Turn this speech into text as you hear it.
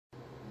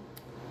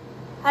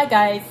Hi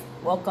guys,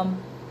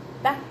 welcome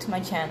back to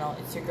my channel.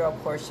 It's your girl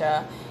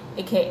Portia,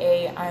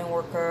 aka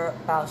Ironworker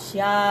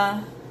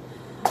Baoxia.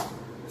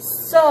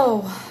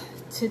 So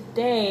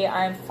today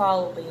I'm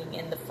following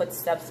in the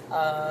footsteps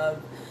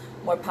of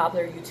more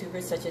popular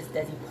YouTubers such as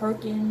Desi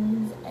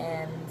Perkins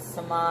and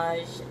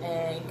Samaj,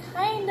 and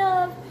kind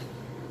of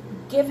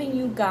giving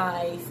you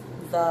guys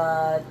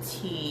the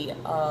tea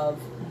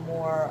of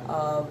more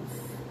of,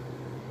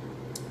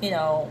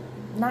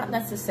 not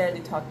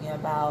necessarily talking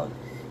about,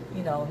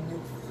 new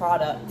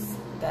products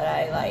that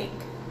I like,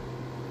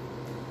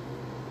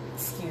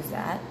 excuse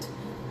that,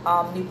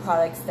 new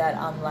products that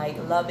I'm like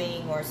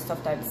loving, or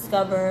stuff that I've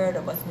discovered,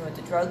 or what's new at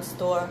the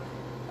drugstore,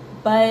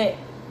 but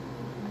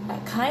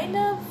kind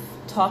of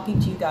talking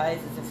to you guys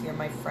as if you're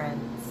my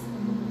friends,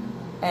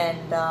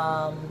 and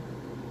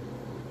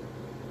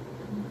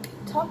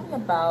talking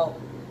about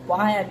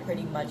why I've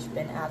pretty much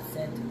been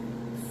absent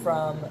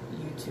from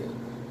YouTube.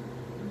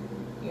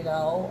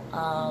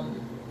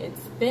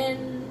 It's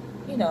been,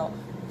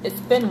 it's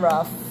been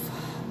rough,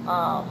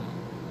 and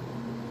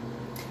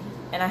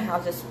I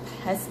have this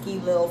pesky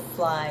little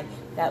fly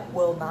that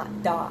will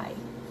not die.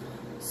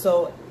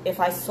 So if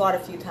I swat a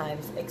few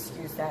times,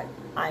 excuse that,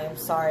 I am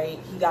sorry.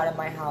 He got in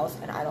my house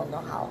and I don't know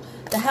how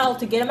the hell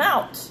to get him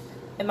out.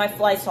 And my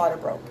fly swatter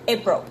broke.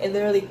 It broke. It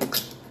literally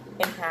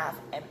in half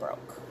and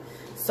broke.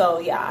 So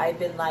yeah, I've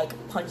been like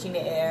punching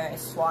the air and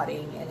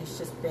swatting, and it's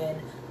just been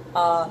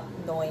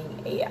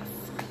annoying AF.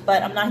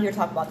 But I'm not here to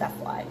talk about that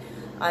fly.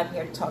 I'm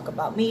here to talk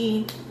about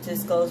me, to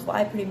disclose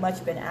why I've pretty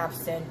much been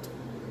absent.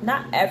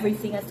 Not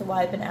everything as to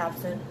why I've been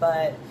absent,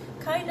 but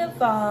kind of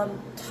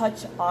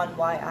touch on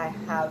why I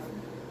have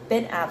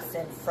been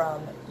absent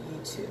from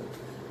YouTube.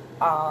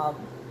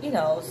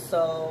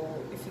 So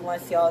if you want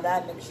to see all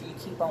that, make sure you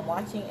keep on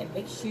watching, and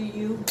make sure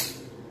you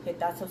hit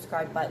that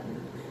subscribe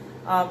button.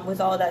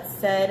 With all that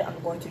said, I'm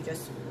going to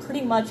just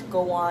pretty much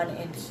go on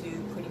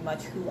into pretty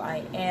much who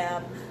I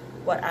am,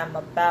 what I'm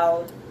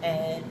about,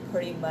 and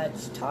pretty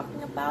much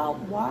talking about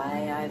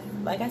why I've,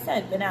 like I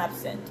said, been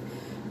absent.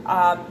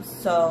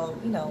 So,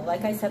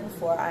 like I said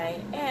before, I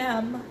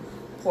am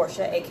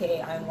Portia,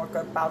 aka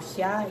Ironworker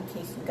Baoxia, in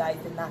case you guys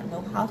did not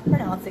know how to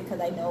pronounce it, because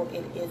I know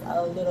it is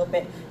a little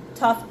bit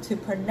tough to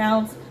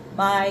pronounce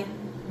my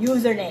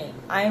username,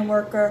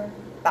 Ironworker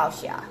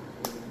Baoxia.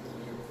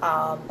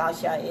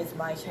 Baoxia is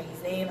my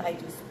Chinese name. I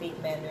do speak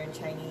Mandarin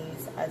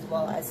Chinese as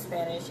well as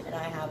Spanish, and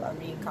I have a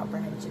reading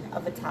comprehension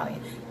of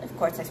Italian. And of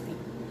course, I speak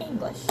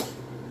English,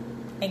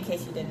 in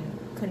case you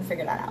couldn't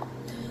figure that out.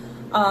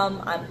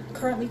 I'm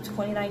currently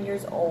 29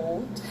 years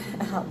old.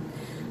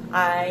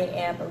 I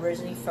am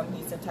originally from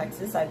Houston,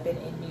 Texas. I've been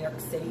in New York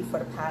City for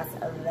the past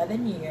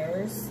 11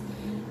 years,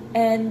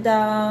 and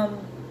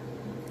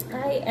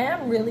I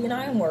am really an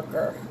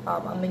ironworker.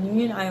 I'm a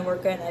union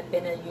ironworker, and I've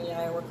been a union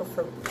ironworker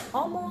for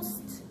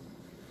almost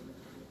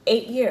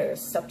 8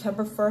 years.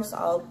 September 1st,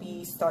 I'll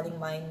be starting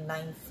my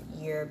 9th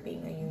year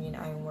being a union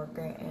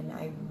ironworker, and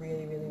I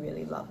really, really,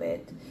 really love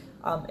it.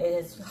 It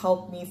has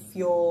helped me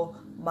fuel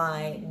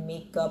my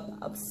makeup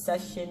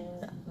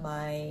obsession,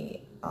 my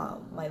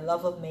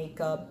love of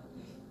makeup,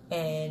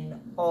 and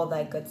all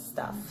that good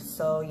stuff.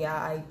 So yeah,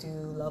 I do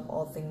love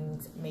all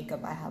things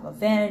makeup. I have a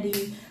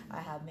vanity, I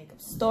have makeup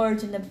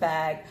storage in the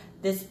bag.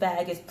 This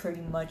bag is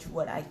pretty much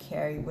what I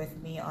carry with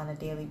me on a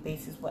daily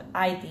basis, what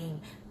I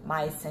deem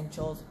my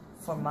essentials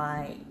for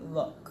my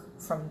look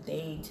from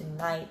day to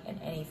night and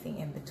anything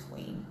in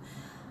between.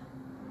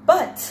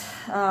 But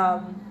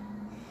as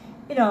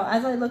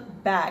I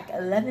look back,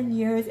 11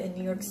 years in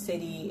New York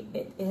City,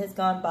 it has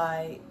gone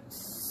by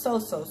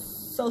so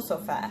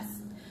fast.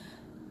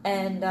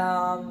 And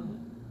I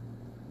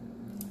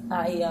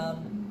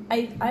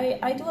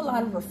do a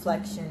lot of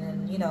reflection,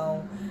 and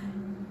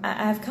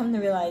I've come to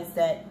realize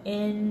that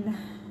in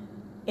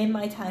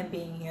my time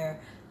being here,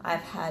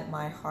 I've had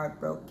my heart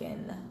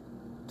broken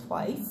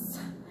twice.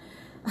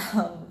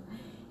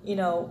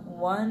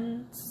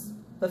 Once,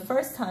 the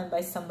first time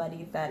by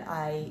somebody that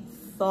I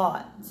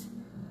thought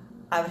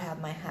I would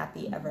have my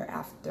happy ever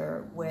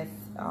after with,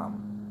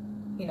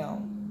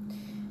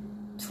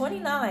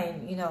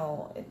 29,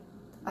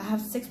 I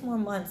have 6 more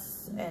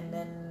months, and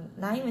then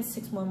not even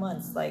 6 more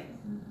months, like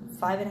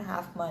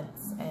 5.5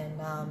 months, and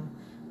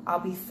I'll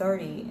be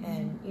 30,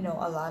 and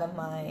a lot of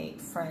my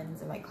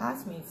friends and my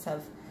classmates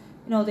have,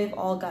 they've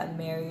all gotten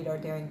married, or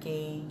they're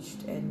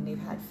engaged, and they've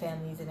had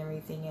families and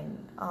everything,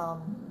 and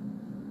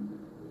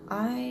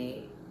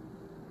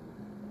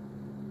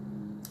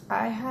I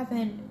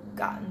haven't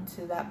gotten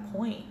to that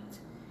point,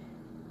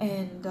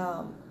 and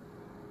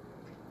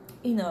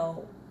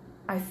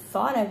I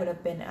thought I would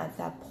have been at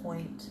that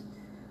point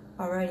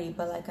already,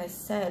 but like I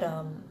said,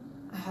 I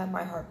had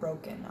my heart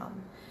broken.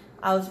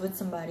 I was with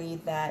somebody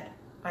that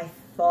I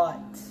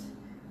thought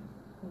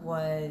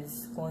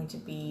was going to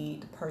be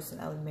the person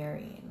I would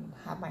marry and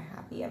have my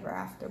happy ever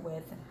after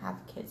with, and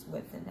have kids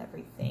with, and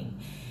everything.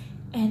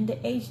 And the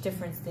age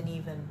difference didn't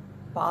even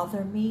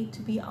bother me,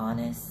 to be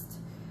honest.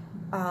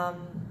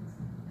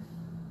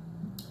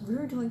 We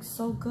were doing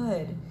so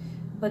good,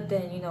 but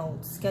then,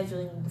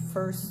 scheduling the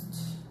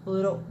first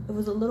it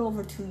was a little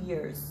over 2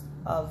 years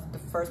of the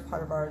first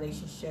part of our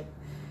relationship.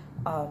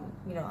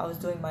 You know, I was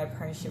doing my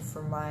apprenticeship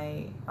for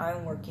my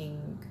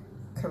ironworking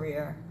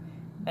career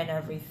and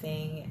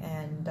everything,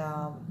 and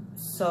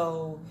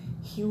so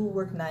he would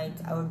work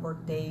nights, I would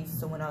work days.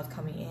 So when I was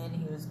coming in,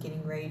 he was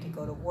getting ready to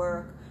go to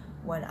work.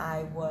 When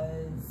I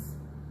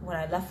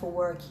left for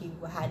work, he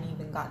hadn't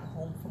even gotten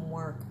home from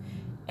work.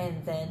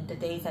 And then the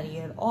days that he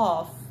had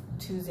off,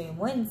 Tuesday and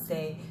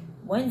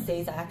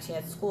Wednesdays I actually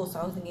had school, so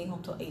I wasn't getting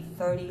home till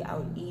 8:30. I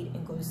would eat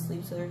and go to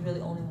sleep, so there's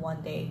really only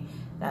one day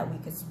that we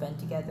could spend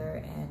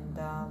together. And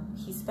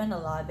he spent a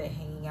lot of it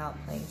hanging out,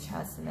 playing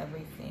chess and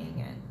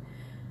everything,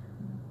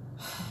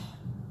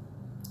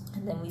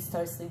 and then we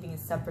started sleeping in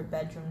separate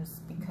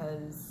bedrooms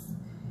because,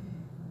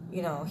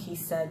 you know, he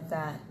said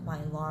that my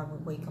alarm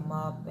would wake him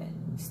up,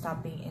 and we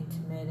stopped being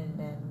intimate. And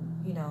then,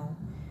 you know,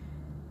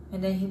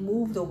 and then he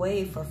moved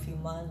away for a few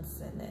months,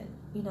 and then,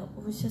 you know,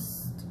 it was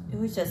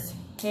just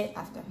hit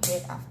after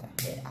hit after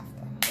hit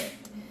after hit.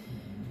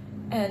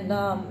 And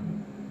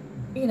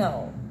you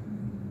know,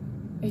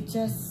 it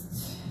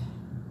just,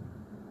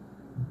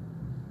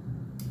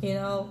 you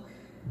know,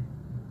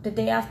 the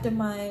day after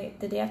my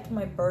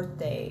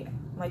birthday,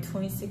 my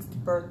 26th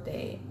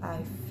birthday,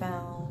 I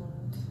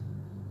found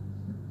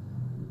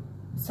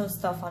some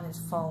stuff on his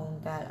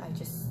phone that I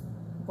just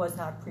was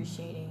not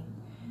appreciating,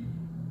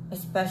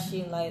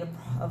 especially in light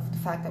of the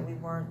fact that we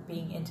weren't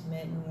being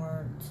intimate and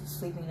weren't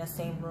sleeping in the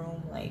same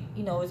room. Like,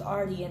 you know, we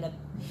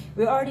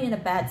were already in a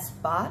bad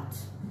spot.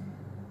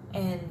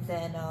 And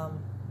then,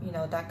 you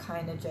know, that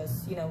kind of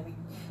just, you know,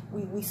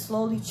 we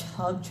slowly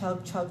chug to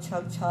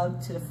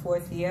the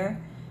 4th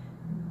year.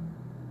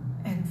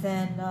 And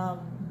then,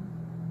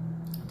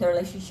 the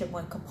relationship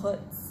went kaput,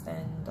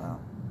 and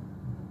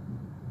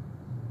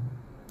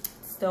it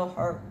still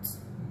hurts.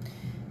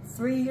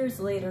 3 years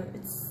later,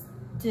 it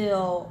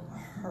still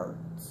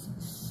hurts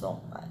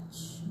so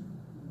much.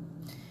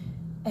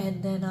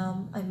 And then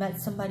I met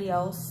somebody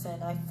else,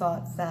 and I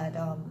thought that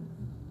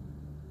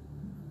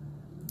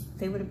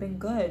they would have been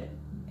good,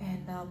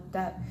 and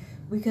that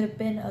we could have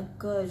been a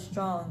good,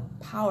 strong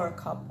power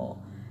couple.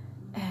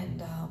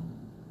 And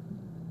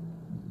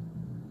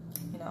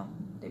you know,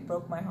 they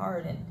broke my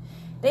heart, and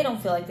they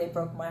don't feel like they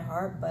broke my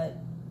heart, but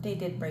they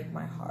did break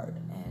my heart.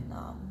 And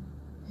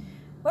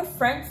we're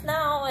friends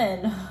now,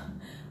 and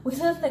we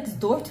live next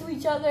door to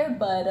each other.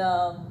 But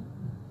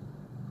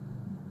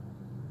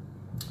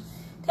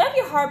to have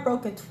your heart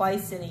broken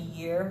twice in a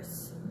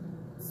year's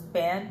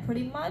span,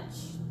 pretty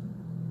much,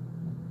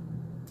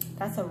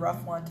 that's a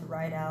rough one to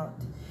ride out.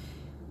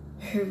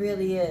 It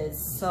really is.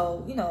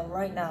 So, you know,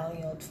 right now,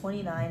 you know,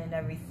 29 and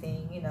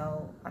everything, you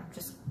know, I'm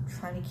just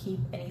trying to keep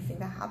anything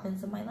that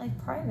happens in my life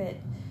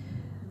private.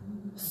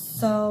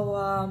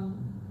 So,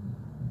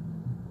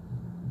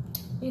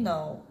 you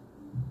know,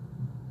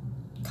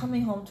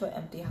 coming home to an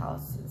empty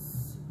house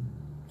is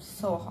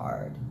so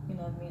hard. You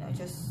know what I mean? I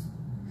just,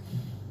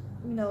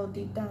 you know,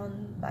 deep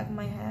down back of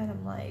my head,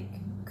 I'm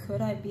like,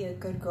 could I be a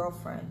good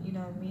girlfriend? You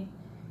know what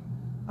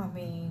I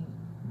mean,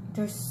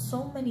 there's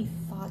so many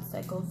thoughts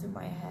that go through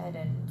my head,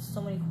 and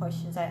so many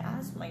questions I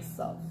ask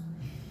myself.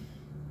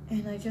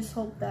 And I just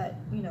hope that,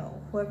 you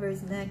know, whoever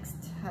is next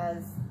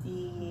has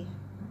the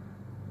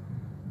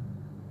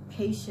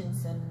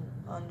patience and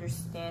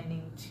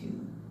understanding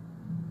to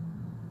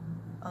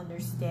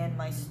understand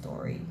my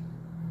story,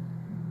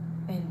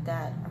 and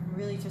that I'm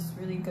really just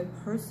really good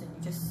person.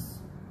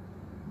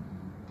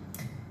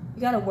 You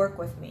gotta work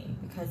with me,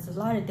 because a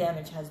lot of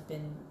damage has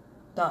been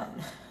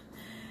done.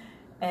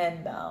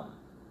 And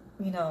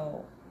you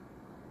know,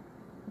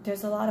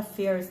 there's a lot of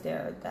fears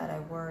there that I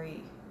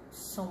worry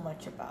so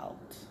much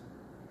about,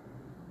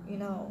 you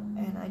know,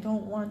 and I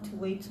don't want to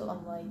wait till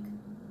I'm like,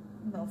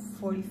 you know,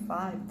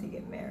 45 to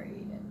get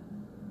married, and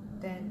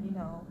then, you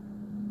know,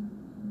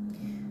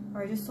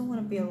 or I just don't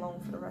want to be alone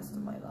for the rest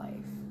of my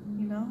life,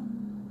 you know,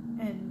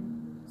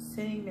 and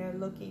sitting there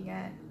looking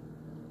at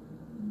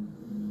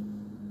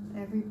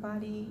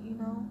everybody, you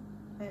know,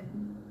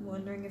 and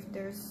wondering if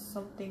there's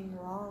something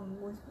wrong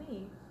with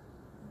me.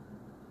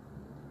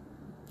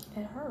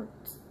 It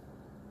hurts,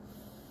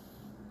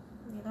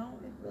 you know,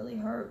 it really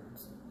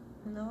hurts,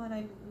 you know, and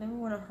I never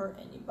want to hurt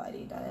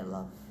anybody that I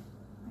love.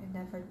 I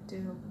never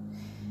do.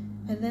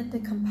 And then to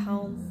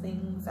compound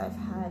things, I've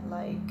had,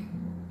 like,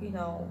 you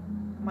know,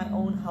 my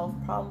own health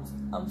problems.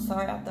 I'm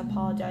sorry, I have to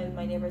apologize.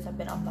 My neighbors have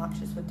been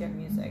obnoxious with their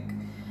music.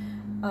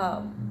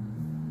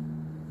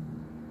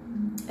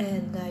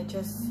 And I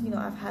just, you know,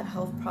 I've had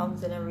health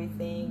problems and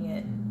everything,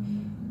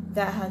 and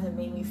that hasn't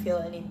made me feel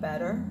any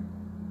better,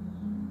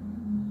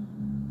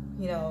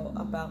 you know,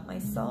 about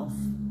myself.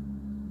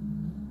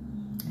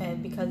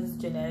 And because it's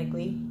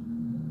genetically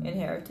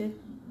inherited,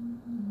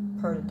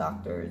 per the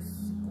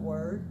doctor's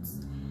words,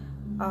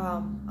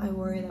 I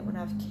worry that when I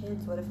have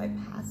kids, what if I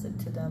pass it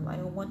to them? I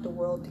don't want the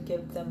world to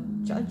give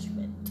them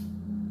judgment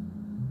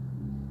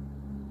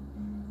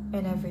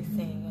and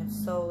everything. And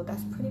so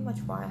that's pretty much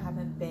why I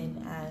haven't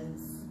been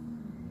as,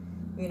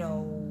 you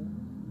know,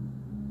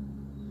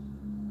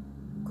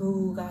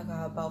 goo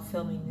gaga about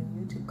filming new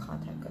YouTube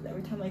content, because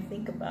every time I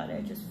think about it,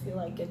 I just feel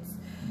like it's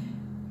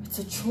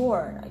a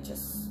chore. And I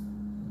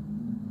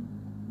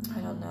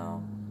don't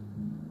know.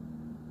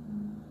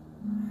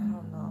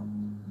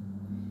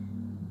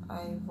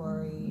 I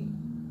worry.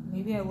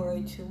 Maybe I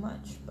worry too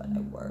much, but I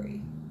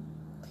worry.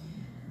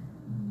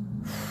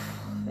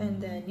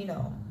 And then, you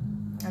know,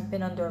 I've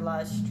been under a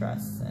lot of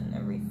stress and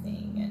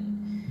everything,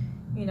 and,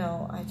 you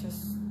know,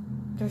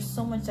 there's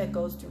so much that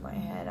goes through my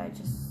head.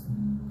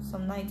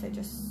 Some nights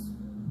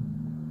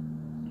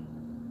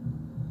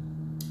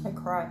I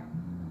cry.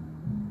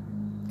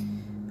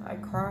 I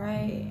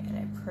cry and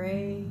I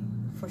pray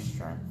for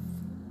strength.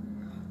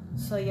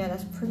 So yeah,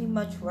 that's pretty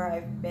much where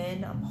I've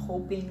been. I'm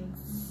hoping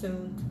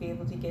soon to be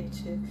able to get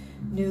to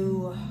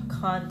new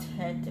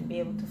content and be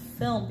able to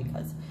film,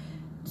 because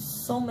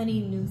so many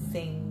new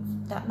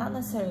things that not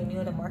necessarily new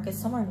on the market.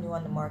 Some are new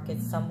on the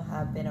market, some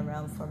have been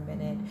around for a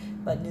minute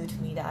but new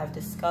to me, that I've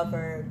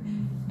discovered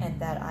and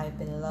that I've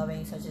been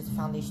loving, such as the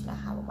foundation I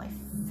have on my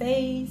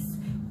face,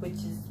 which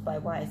is by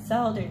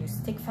YSL, their new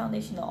stick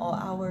foundation, All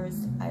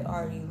Hours. I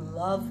already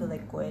love the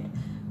liquid,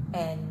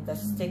 and the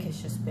stick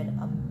has just been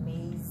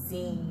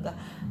amazing,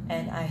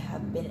 and I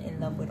have been in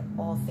love with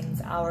all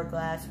things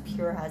Hourglass.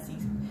 Pure has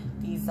these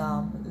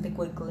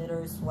liquid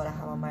glitters, what I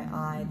have on my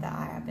eye, that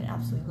I have been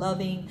absolutely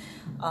loving.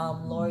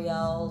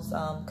 L'Oreal's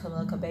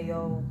Camila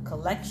Cabello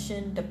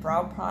collection, the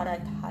brow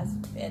product, has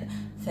been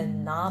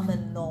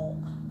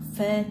phenomenal.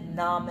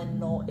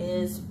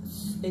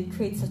 It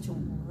creates such a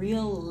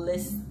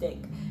realistic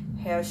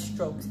hair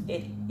strokes.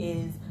 It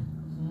is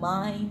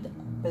mind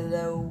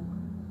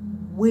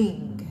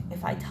blowing.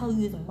 If I tell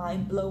you it's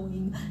mind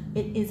blowing,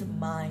 it is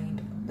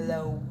mind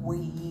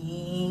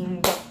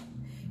blowing.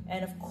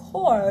 And of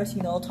course,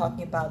 you know,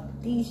 talking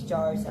about these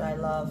jars that I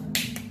love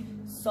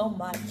so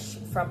much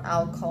from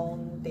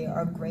Alcone. They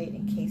are great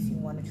in case you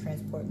want to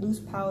transport loose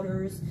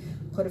powders,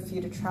 put a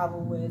few to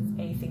travel with,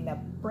 anything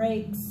that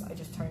breaks. I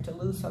just turn to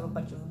loose. So I have a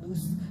bunch of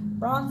loose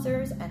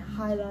bronzers and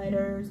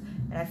highlighters,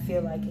 and I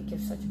feel like it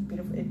gives such a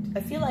beautiful,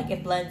 I feel like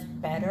it blends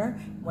better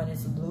when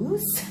it's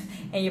loose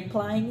and you're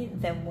applying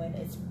it than when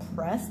it's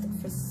pressed,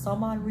 for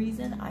some odd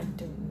reason. I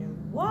don't know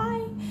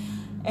why.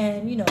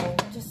 And you know,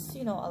 just,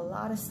 you know, a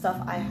lot of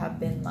stuff I have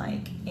been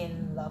like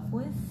in love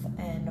with.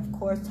 And of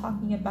course,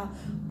 talking about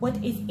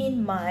what is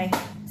in my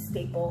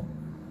staple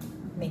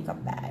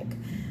makeup bag.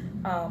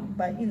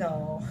 But you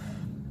know,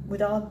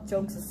 with all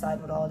jokes aside,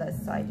 with all that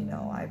aside, you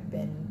know, I've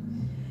been,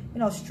 you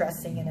know,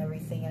 stressing and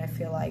everything, and I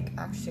feel like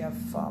actually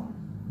I've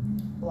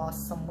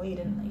lost some weight.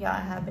 And yeah, I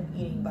have been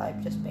eating, but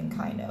I've just been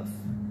kind of,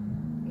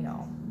 you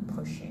know,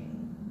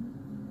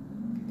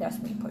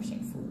 definitely pushing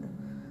food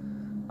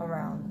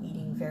around,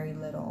 eating very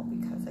little,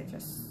 because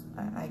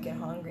I get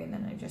hungry and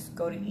then I just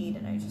go to eat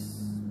and I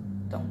just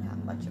don't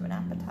have much of an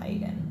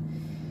appetite.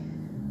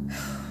 And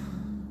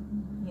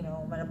you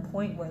know, I'm at a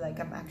point where like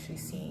I'm actually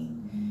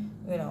seeing,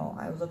 you know,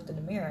 I looked in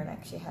the mirror and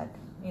actually had,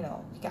 you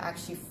know, you can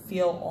actually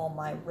feel all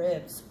my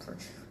ribs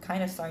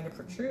kind of starting to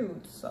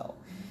protrude. So,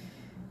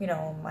 you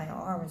know, my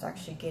arm is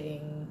actually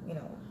getting, you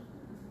know,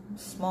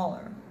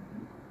 smaller.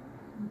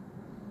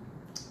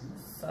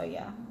 So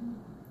yeah.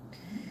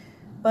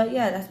 But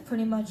yeah, that's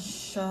pretty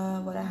much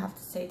what I have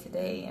to say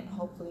today, and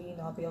hopefully, you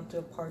know, I'll be able to do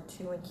a part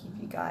 2 and keep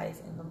you guys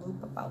in the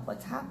loop about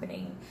what's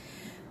happening.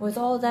 With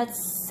all that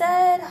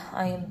said,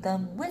 I am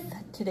done with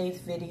today's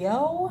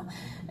video,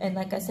 and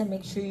like I said,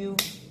 make sure you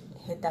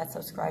hit that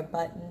subscribe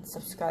button,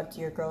 subscribe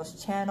to your girl's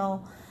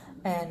channel,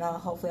 and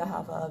hopefully I'll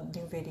have a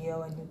new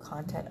video and new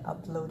content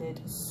uploaded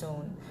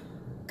soon.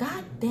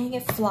 God dang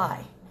it,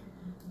 fly.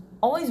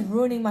 Always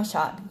ruining my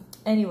shot.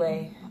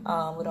 Anyway,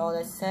 with all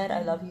that said,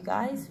 I love you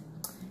guys.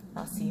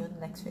 I'll see you in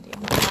the next video.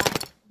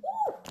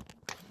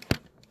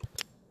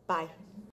 Bye.